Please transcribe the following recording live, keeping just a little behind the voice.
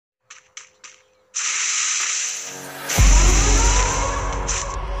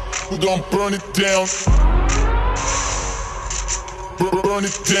We gon' burn it down. Burn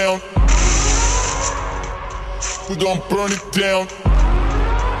it down. We gon' burn it down.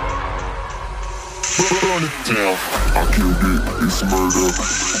 Burn it down. I killed it, it's murder.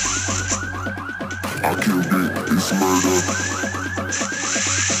 I killed it, it's murder.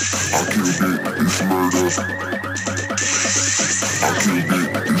 I killed it, it's murder. I killed it,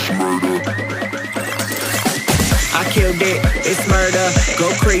 it's murder. I killed it, it's murder, go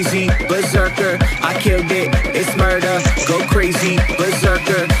crazy, berserker. I killed it, it's murder, go crazy,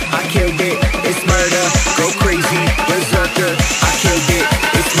 berserker. I killed it, it's murder, go crazy, berserker. I killed it,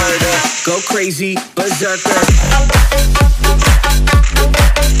 it's murder, go crazy, berserker.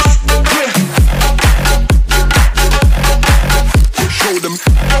 Show them.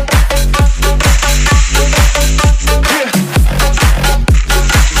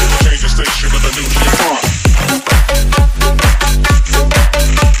 Change the station with a new shit.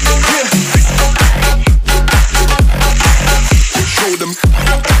 Show them.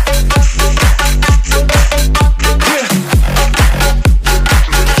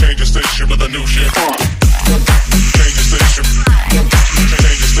 Change the station with a new shit. Change the station.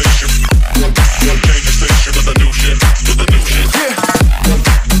 Change the station. Change the station with a new shit. With a new shit.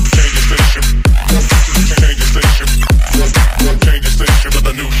 Change the station. Change the station. Change the station with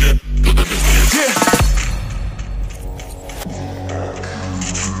a new shit. With a new shit.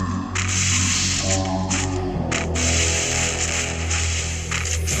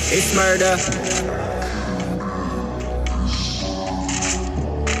 It's murder.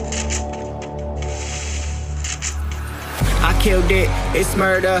 I killed it, it's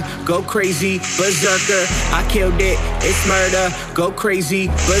murder, go crazy, berserker. I killed it, it's murder, go crazy,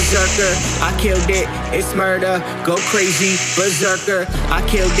 berserker. I killed it, it's murder, go crazy, berserker. I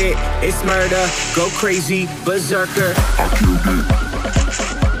killed it, it's murder, go crazy, berserker. I killed it.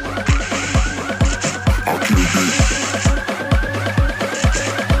 I killed it.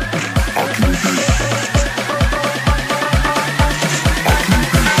 I killed it.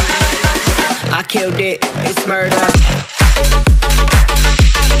 I killed it, it's murder.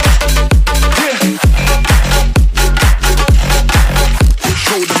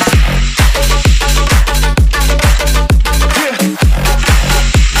 Show them.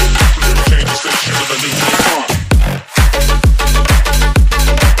 Change the station with a new shit.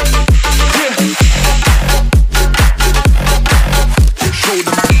 Show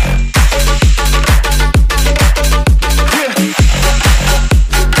them.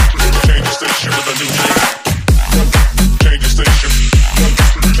 Change the station with a new shit. Change the station.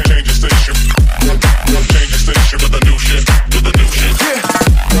 Change the station. Change the station with a new shit. With a new shit.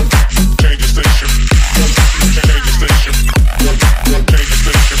 Change the station. Change the station. Change the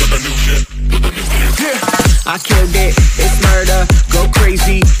station with a new shit. With a new shit. I killed it, it's murder, go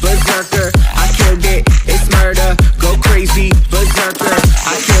crazy, berserker. I killed it, it's murder, go crazy, berserker.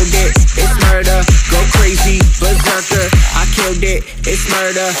 I killed it, it's murder, go crazy, berserker. I killed it, it's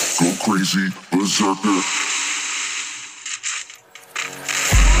murder. Go crazy, berserker.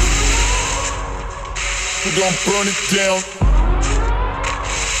 We gon' burn it down.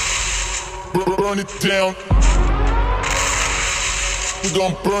 Burn it down. We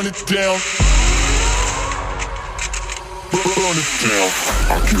gon' burn it down. Burn it down.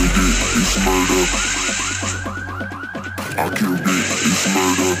 I killed it, it's murder. I killed it, it's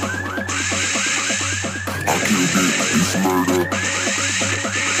murder. I killed it, it's murder.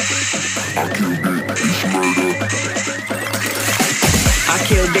 I killed it, it's murder. I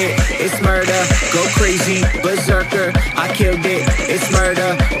killed it, it's murder, go crazy, berserker. I killed it, it's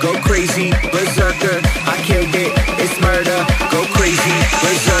murder, go crazy, berserker. I killed it, it's murder, go crazy,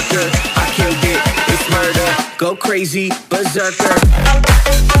 berserker. I killed it, it's murder, go crazy, berserker.